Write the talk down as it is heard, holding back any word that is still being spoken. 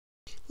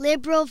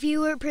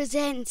LiberalViewer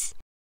presents.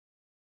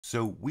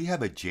 So we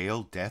have a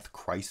jail death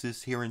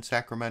crisis here in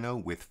Sacramento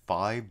with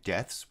 5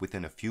 deaths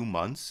within a few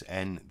months,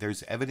 and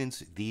there's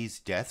evidence these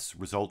deaths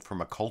result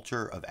from a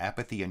culture of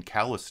apathy and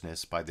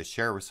callousness by the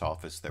sheriff's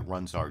office that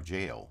runs our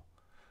jail.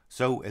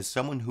 So as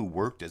someone who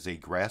worked as a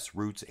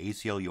grassroots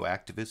ACLU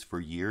activist for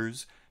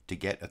years to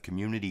get a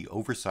community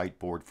oversight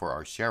board for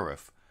our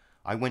sheriff,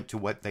 I went to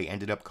what they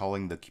ended up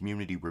calling the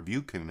Community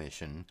Review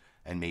Commission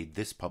and made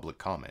this public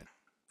comment.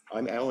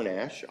 I'm Alan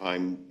Ash.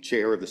 I'm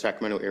chair of the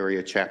Sacramento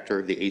area chapter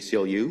of the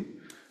ACLU.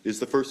 This is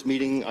the first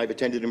meeting I've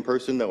attended in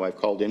person, though I've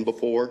called in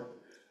before.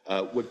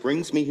 What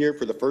brings me here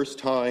for the first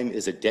time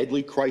is a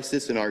deadly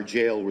crisis in our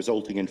jail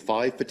resulting in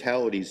 5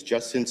 fatalities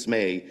just since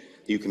May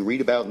that you can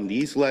read about in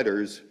these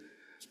letters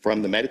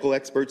from the medical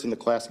experts and the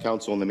class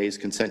council and the May's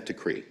consent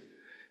decree.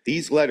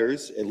 These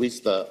letters, at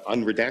least the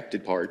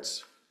unredacted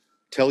parts,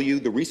 tell you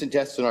the recent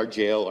deaths in our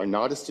jail are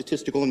not a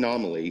statistical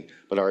anomaly,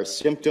 but are a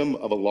symptom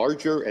of a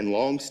larger and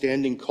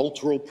long-standing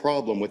cultural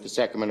problem with the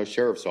Sacramento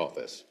Sheriff's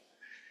Office,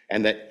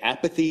 and that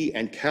apathy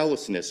and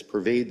callousness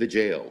pervade the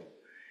jail.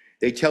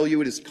 They tell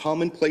you it is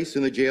commonplace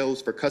in the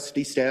jails for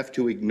custody staff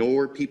to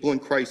ignore people in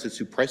crisis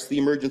who press the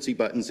emergency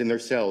buttons in their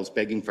cells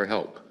begging for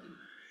help.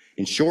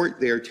 In short,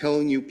 they are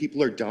telling you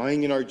people are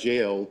dying in our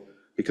jail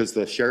because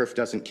the sheriff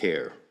doesn't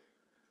care.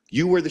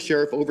 You were the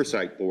Sheriff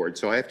Oversight Board,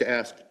 so I have to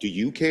ask, do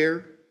you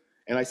care?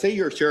 And I say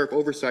you're a Sheriff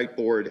Oversight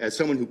Board as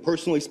someone who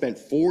personally spent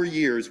 4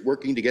 years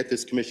working to get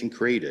this commission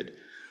created.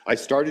 I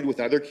started with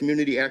other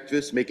community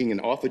activists making an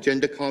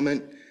off-agenda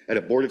comment at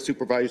a Board of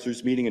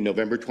Supervisors meeting in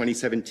November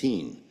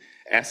 2017,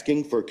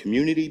 asking for a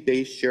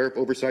community-based Sheriff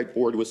Oversight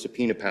Board with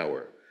subpoena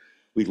power.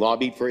 We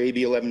lobbied for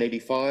AB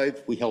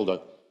 1185. We held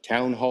a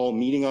town hall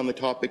meeting on the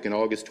topic in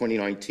August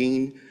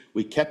 2019.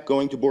 We kept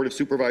going to Board of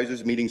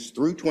Supervisors meetings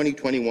through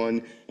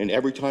 2021, and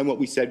every time what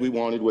we said we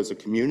wanted was a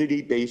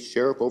community-based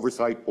Sheriff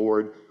Oversight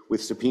Board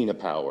with subpoena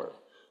power,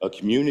 a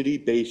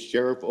community-based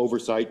Sheriff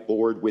Oversight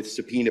Board with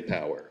subpoena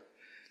power.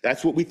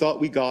 That's what we thought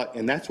we got,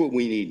 and that's what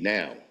we need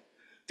now.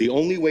 The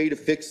only way to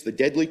fix the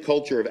deadly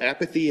culture of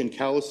apathy and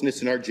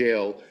callousness in our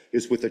jail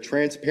is with the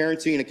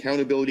transparency and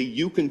accountability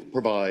you can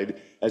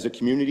provide as a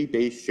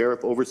community-based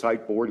Sheriff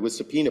Oversight Board with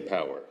subpoena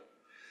power.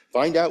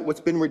 Find out what's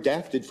been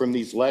redacted from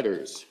these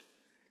letters.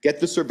 Get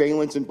the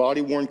surveillance and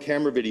body-worn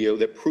camera video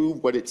that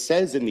prove what it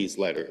says in these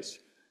letters.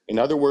 In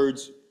other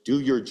words, do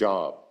your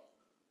job.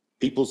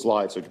 People's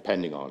lives are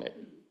depending on it.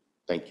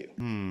 Thank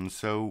you.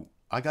 So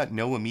I got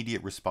no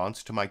immediate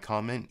response to my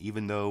comment,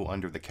 even though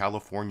under the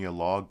California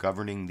law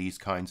governing these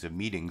kinds of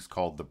meetings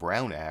called the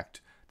Brown Act,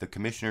 the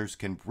commissioners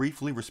can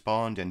briefly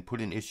respond and put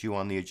an issue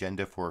on the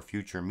agenda for a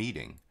future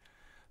meeting.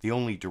 The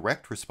only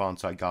direct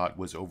response I got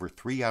was over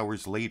 3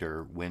 hours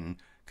later when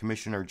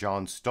Commissioner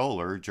John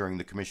Stoller, during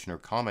the commissioner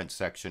comment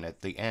section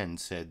at the end,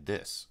 said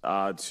this.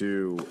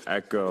 To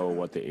echo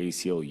what the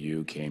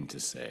ACLU came to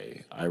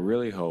say, I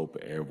really hope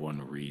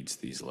everyone reads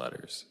these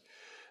letters.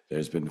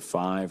 There's been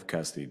 5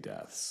 custody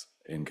deaths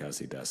in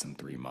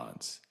 3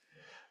 months.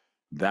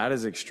 That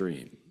is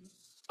extreme.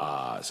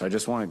 So I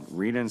just want to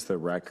read into the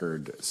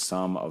record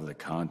some of the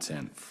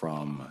content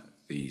from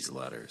these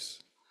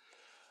letters.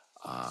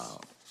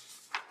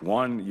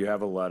 One, you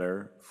have a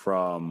letter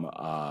from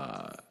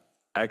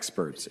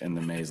experts in the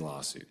Mays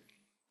lawsuit.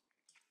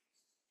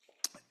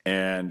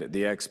 And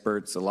the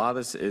experts, a lot of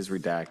this is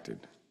redacted.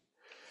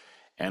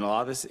 And a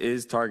lot of this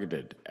is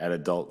targeted at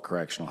adult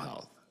correctional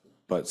health.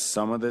 But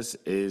some of this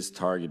is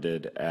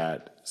targeted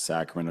at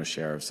Sacramento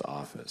Sheriff's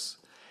Office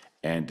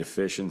and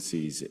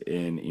deficiencies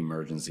in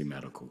emergency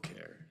medical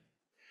care.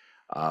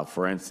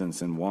 For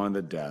instance, in one of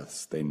the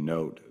deaths, they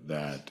note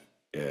that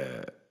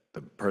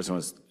the person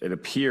was, it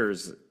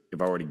appears,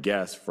 if I were to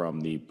guess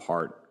from the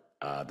part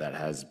that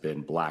has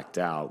been blacked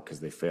out because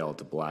they failed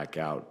to black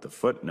out the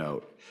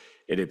footnote,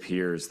 it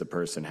appears the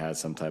person has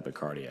some type of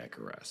cardiac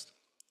arrest.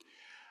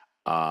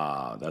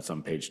 That's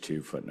on page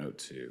 2, footnote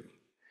 2.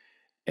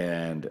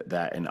 And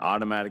that an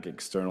automatic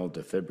external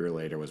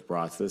defibrillator was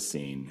brought to the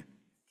scene,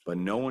 but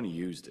no one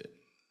used it.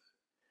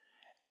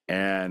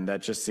 And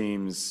that just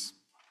seems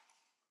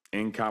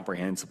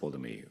incomprehensible to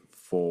me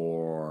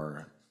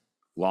for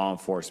law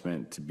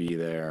enforcement to be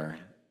there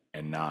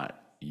and not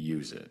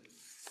use it.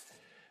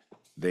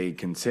 They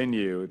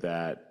continue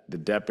that the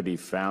deputy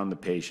found the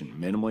patient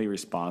minimally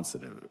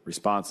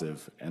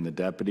responsive, and the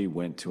deputy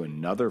went to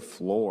another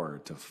floor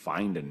to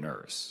find a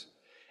nurse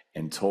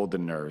and told the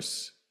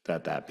nurse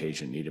that that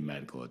patient needed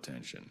medical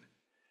attention.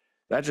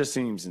 That just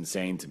seems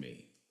insane to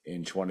me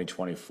in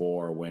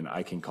 2024 when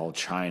I can call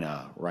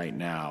China right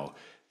now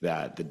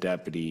that the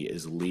deputy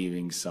is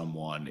leaving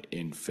someone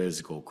in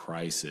physical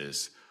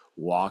crisis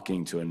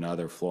walking to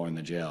another floor in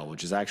the jail,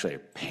 which is actually a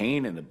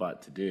pain in the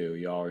butt to do.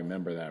 You all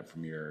remember that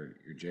from your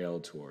jail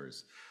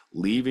tours.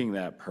 Leaving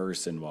that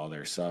person while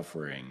they're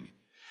suffering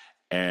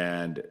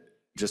and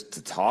just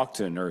to talk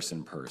to a nurse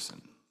in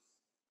person.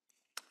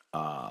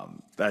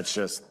 That's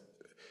just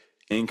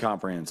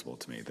incomprehensible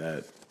to me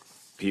that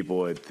people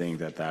would think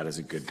that that is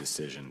a good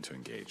decision to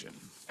engage in.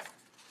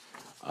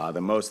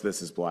 The most of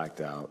this is blacked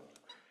out.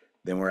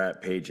 Then we're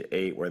at page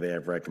 8 where they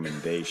have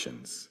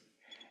recommendations.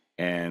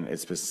 And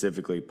it's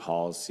specifically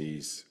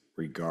policies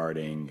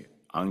regarding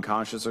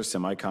unconscious or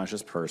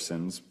semi-conscious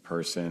persons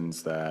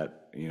that,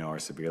 are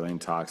severely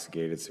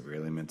intoxicated,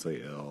 severely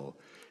mentally ill,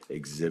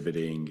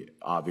 exhibiting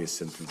obvious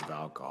symptoms of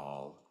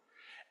alcohol,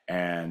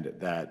 and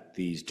that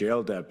these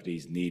jail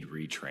deputies need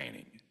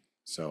retraining.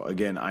 So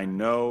again, I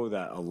know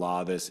that a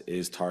lot of this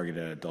is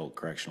targeted at adult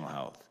correctional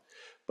health,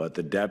 but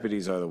the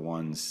deputies are the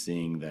ones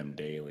seeing them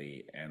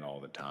daily and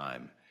all the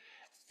time.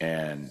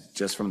 And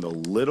just from the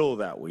little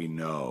that we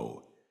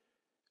know,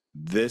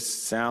 this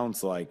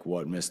sounds like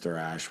what Mr.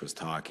 Ash was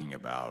talking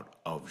about,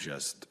 of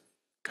just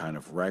kind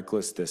of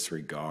reckless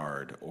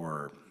disregard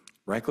or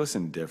reckless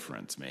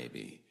indifference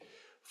maybe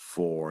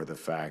for the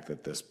fact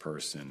that this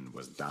person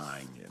was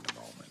dying in the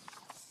moment.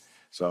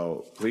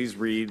 So please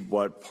read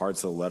what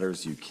parts of the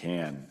letters you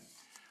can,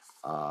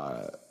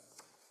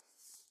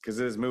 because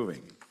it is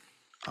moving.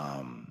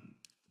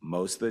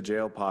 Most of the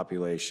jail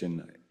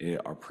population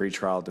are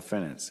pretrial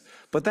defendants,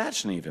 but that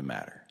shouldn't even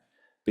matter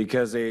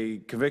because a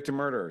convicted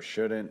murderer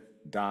shouldn't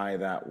die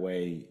that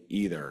way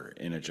either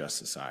in a just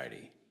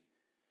society.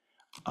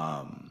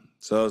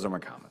 So those are my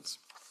comments.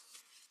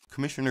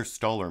 Commissioner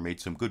Stoller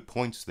made some good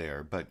points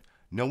there, but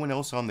no one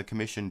else on the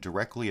commission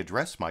directly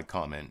addressed my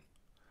comment.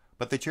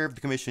 But the chair of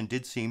the commission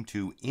did seem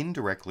to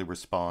indirectly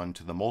respond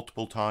to the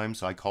multiple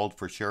times I called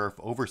for sheriff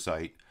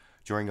oversight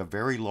during a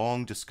very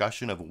long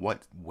discussion of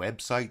what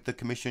website the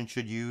commission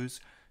should use,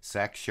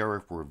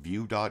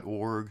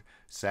 sacsheriffreview.org,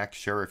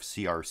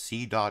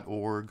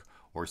 sacsheriffcrc.org,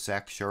 or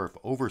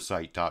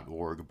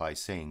sacsherifoversight.org by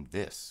saying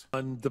this.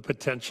 On the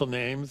potential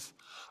names,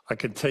 I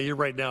can tell you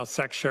right now,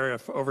 Sac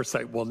Sheriff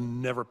Oversight will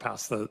never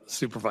pass the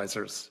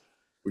supervisors.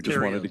 We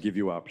just wanted to give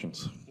you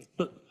options.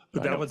 But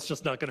that one's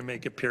just not going to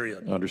make it,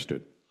 period.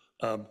 Understood.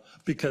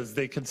 Because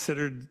they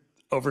considered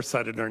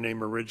oversight in our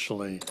name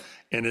originally,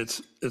 and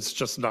it's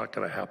just not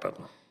going to happen.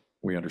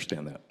 We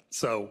understand that.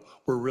 So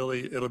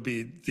it'll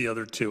be the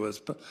other two,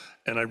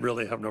 and I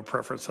really have no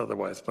preference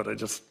otherwise, but I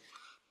just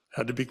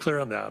had to be clear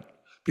on that.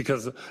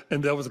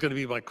 And that was going to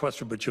be my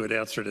question, but you had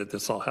answered it.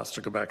 This all has to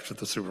go back to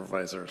the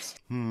supervisors.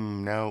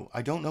 Now,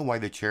 I don't know why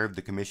the chair of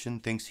the commission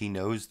thinks he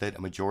knows that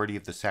a majority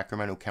of the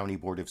Sacramento County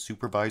Board of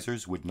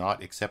Supervisors would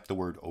not accept the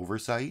word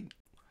oversight.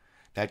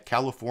 That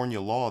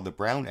California law, the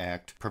Brown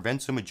Act,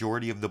 prevents a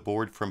majority of the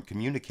board from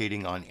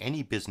communicating on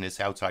any business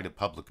outside of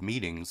public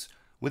meetings,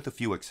 with a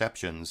few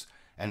exceptions,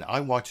 and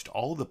I watched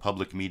all the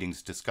public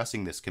meetings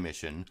discussing this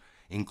commission,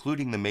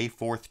 including the May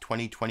 4th,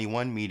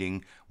 2021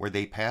 meeting where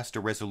they passed a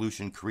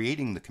resolution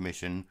creating the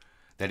commission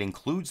that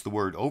includes the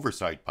word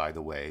oversight, by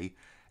the way,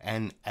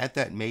 and at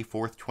that May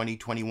 4th,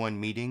 2021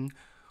 meeting,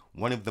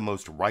 one of the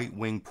most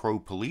right-wing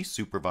pro-police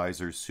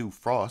supervisors, Sue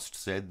Frost,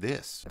 said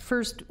this.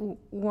 First,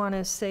 want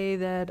to say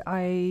that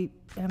I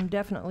am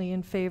definitely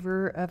in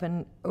favor of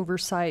an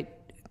oversight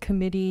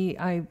committee.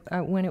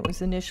 When it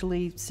was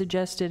initially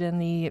suggested in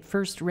the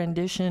first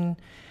rendition,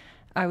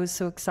 I was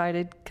so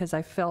excited because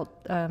I felt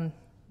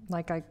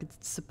like I could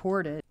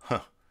support it.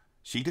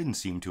 She didn't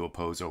seem to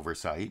oppose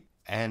oversight.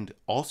 And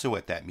also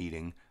at that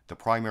meeting, the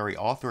primary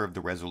author of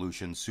the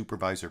resolution,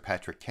 Supervisor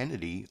Patrick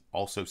Kennedy,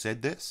 also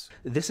said this.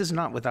 This is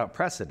not without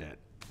precedent.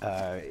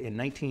 In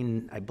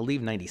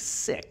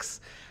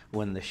 96,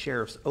 when the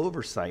Sheriff's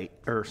Oversight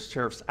or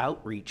Sheriff's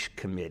Outreach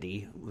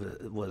Committee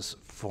was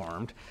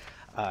formed,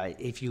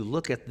 if you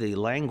look at the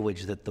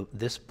language that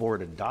this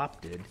board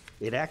adopted,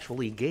 it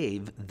actually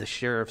gave the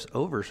Sheriff's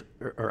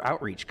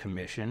Outreach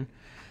Commission,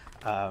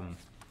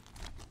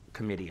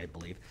 committee, I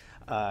believe,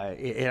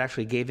 it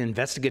actually gave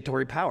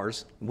investigatory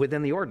powers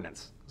within the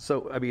ordinance.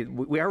 So, I mean,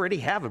 we already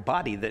have a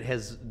body that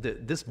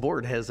this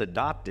board has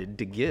adopted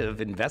to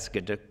give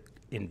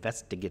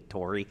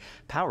investigatory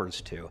powers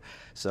to.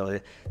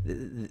 So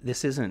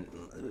this isn't,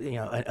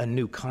 a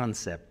new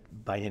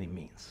concept by any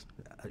means.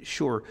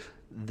 Sure,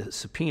 the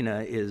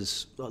subpoena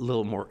is a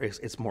little more,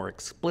 it's more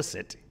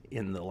explicit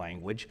in the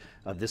language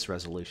of this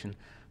resolution,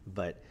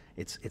 but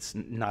it's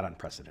not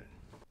unprecedented.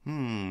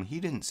 He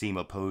didn't seem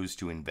opposed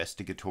to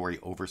investigatory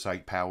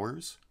oversight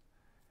powers.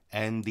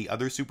 And the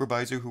other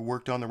supervisor who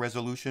worked on the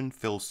resolution,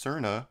 Phil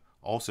Cerna,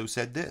 also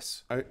said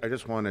this. I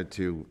just wanted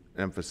to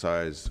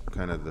emphasize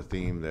kind of the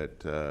theme that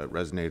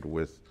resonated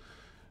with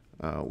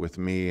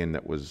me and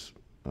that was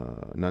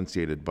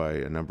enunciated by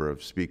a number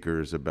of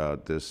speakers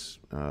about this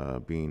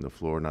being the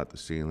floor, not the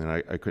ceiling.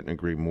 I couldn't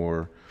agree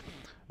more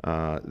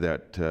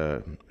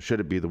that should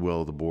it be the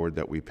will of the board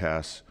that we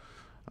pass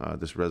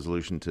this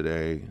resolution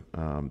today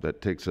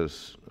that takes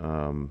us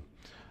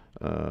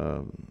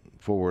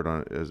forward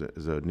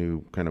as a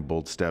new kind of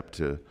bold step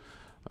to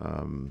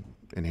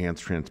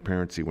enhance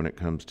transparency when it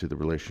comes to the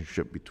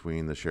relationship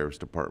between the Sheriff's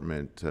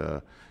Department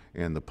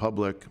and the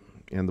public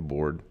and the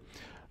board,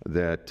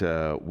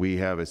 that we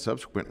have a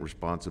subsequent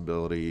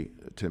responsibility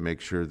to make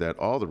sure that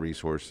all the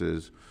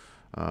resources,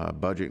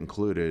 budget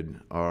included,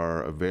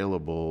 are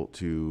available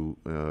to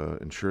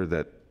ensure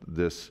that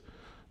this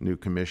new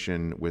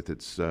commission with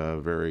its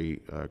very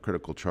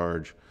critical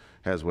charge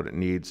has what it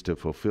needs to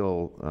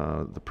fulfill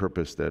the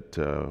purpose that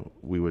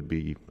we would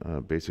be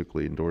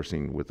basically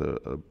endorsing with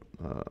a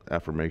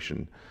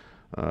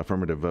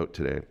affirmative vote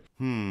today.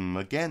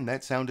 Again,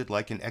 that sounded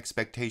like an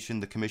expectation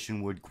the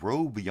commission would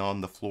grow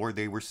beyond the floor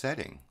they were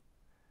setting.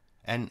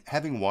 And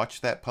having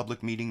watched that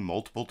public meeting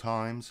multiple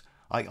times,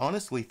 I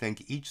honestly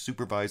think each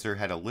supervisor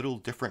had a little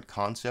different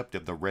concept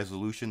of the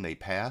resolution they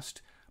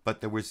passed, but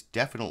there was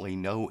definitely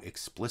no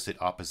explicit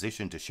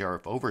opposition to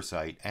sheriff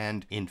oversight,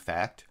 and, in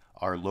fact,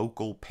 our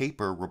local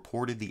paper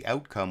reported the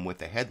outcome with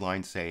the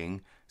headline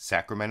saying,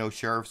 Sacramento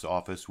Sheriff's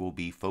Office will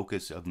be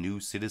focus of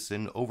new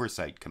Citizen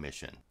Oversight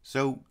Commission.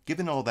 So,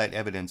 given all that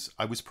evidence,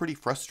 I was pretty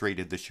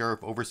frustrated the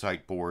Sheriff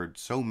Oversight Board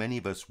so many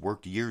of us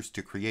worked years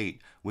to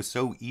create was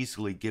so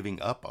easily giving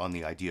up on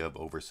the idea of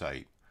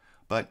oversight.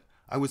 But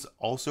I was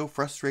also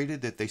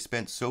frustrated that they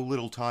spent so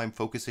little time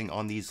focusing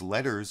on these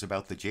letters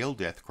about the jail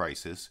death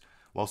crisis,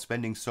 while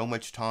spending so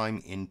much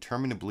time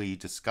interminably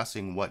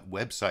discussing what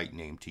website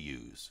name to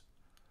use.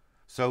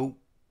 So,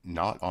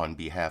 not on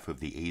behalf of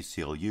the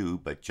ACLU,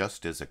 but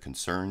just as a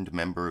concerned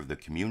member of the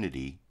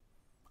community,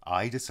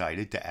 I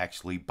decided to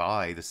actually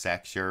buy the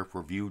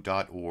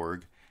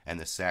SacSheriffReview.org and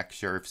the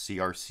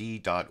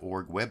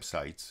SacSheriffCRC.org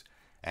websites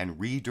and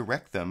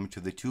redirect them to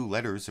the two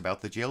letters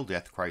about the jail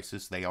death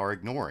crisis they are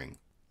ignoring.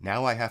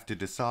 Now I have to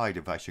decide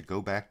if I should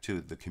go back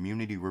to the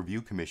Community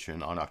Review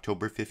Commission on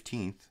October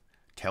 15th,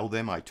 tell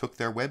them I took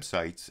their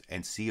websites,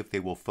 and see if they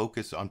will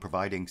focus on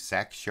providing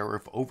Sac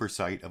Sheriff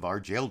oversight of our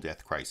jail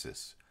death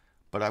crisis.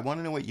 But I want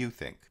to know what you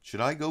think.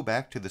 Should I go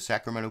back to the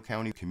Sacramento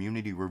County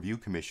Community Review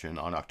Commission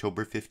on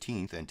October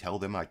 15th and tell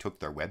them I took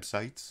their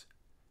websites?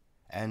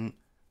 And,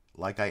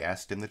 like I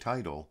asked in the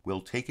title,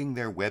 will taking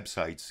their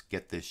websites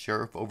get the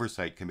Sheriff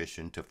Oversight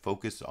Commission to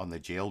focus on the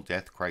jail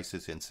death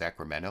crisis in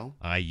Sacramento?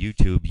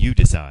 YouTube, you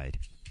decide.